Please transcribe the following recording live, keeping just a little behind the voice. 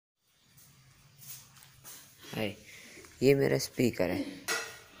है, ये मेरा स्पीकर है।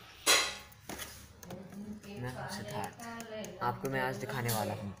 मैं हूँ सिद्धार्थ, आपको मैं आज दिखाने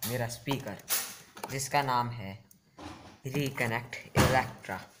वाला हूँ मेरा स्पीकर, जिसका नाम है रिकनेक्ट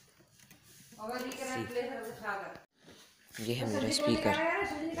इलेक्ट्रा। ये है मेरा स्पीकर,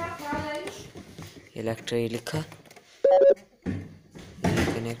 इलेक्ट्रा ये लिखा,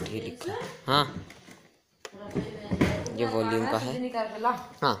 रिकनेक्ट ये लिखा। हाँ, ये वॉल्यूम का है।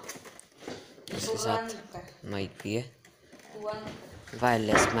 हाँ, इसके साथ माइक भी है,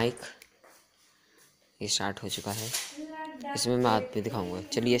 वायरलेस माइक। ये स्टार्ट हो चुका है, इसमें मैं बाद में दिखाऊंगा।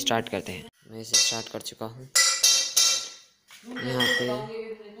 चलिए स्टार्ट करते हैं। मैं इसे स्टार्ट कर चुका हूँ।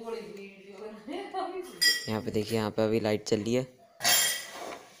 यहाँ पे देखिए, यहाँ पे अभी लाइट चल रही है।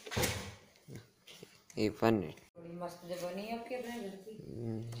 ये फन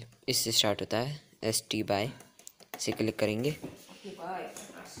इससे स्टार्ट होता है, ST बाय से क्लिक करेंगे।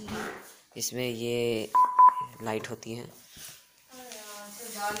 इसमें ये लाइट होती है।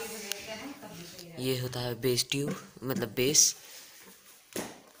 ये होता है बेस ट्यूब, मतलब बेस।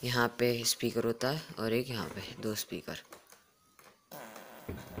 यहाँ पे स्पीकर होता है और एक यहाँ पे 2 स्पीकर।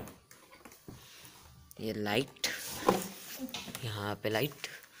 ये लाइट, यहाँ पे लाइट,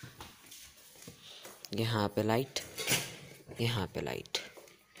 यहाँ पे लाइट, यहाँ पे लाइट।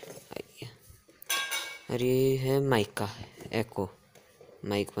 और ये है माइक का एको,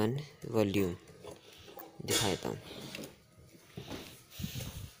 माइक 1 वॉल्यूम दिखा देता हूँ।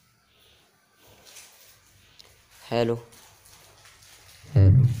 Hello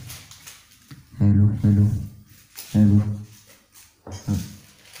hello hello hello hello,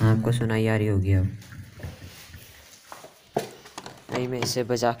 आपको सुनाई आ रही होगी अब। नहीं, मैं इसे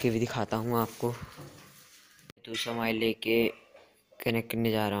बजा के भी दिखाता हूँ आपको। दूसरा मोबाइल लेके कनेक्ट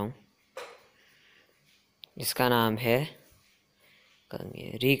करने जा रहा हूँ। इसका नाम है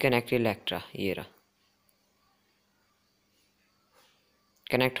रिकनेक्ट इलेक्ट्रा। ये रहा,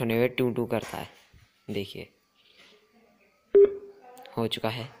 कनेक्ट होने में टू टू करता है। देखिए, हो चुका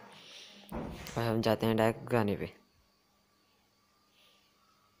है। और हम जाते हैं डायरेक्ट गाने पे।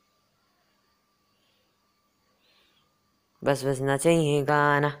 बस बजना चाहिए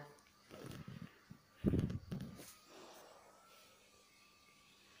गाना।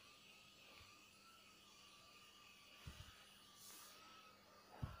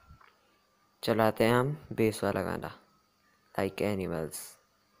 चलाते हैं हम बेस वाला गाना, लाइक एनिमल्स।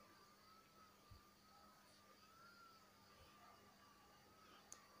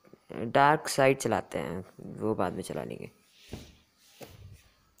 डार्क साइड चलाते हैं, वो बाद में चला लेंगे।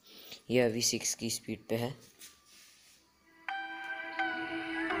 ये अभी 6 की स्पीड पे है।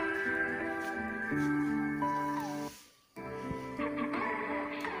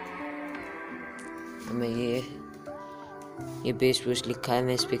 तो मैं ये बेस बूस्ट लिखा है,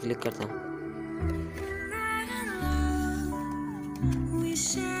 मैं इस पे क्लिक करता हूँ।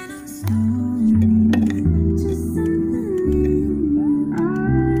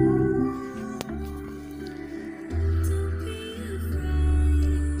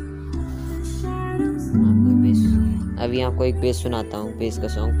 अभी आपको एक बेस सुनाता हूँ, बेस का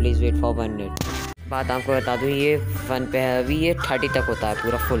song, please wait for 1 minute. बात आपको बता दूँ, ये 1 पे है अभी, ये 30 तक होता है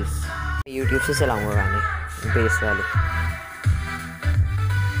पूरा फुल। यूट्यूब से चलाऊँगा गाने बेस वाले।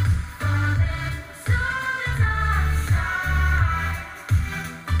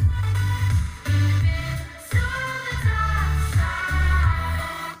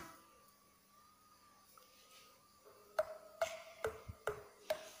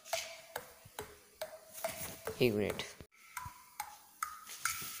 एक मिनट।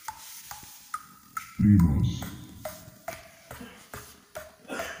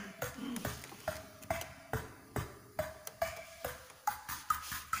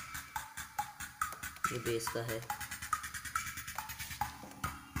 ये बेस का है।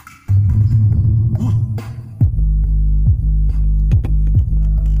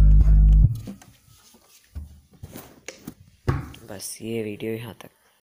 बस ये वीडियो यहाँ तक।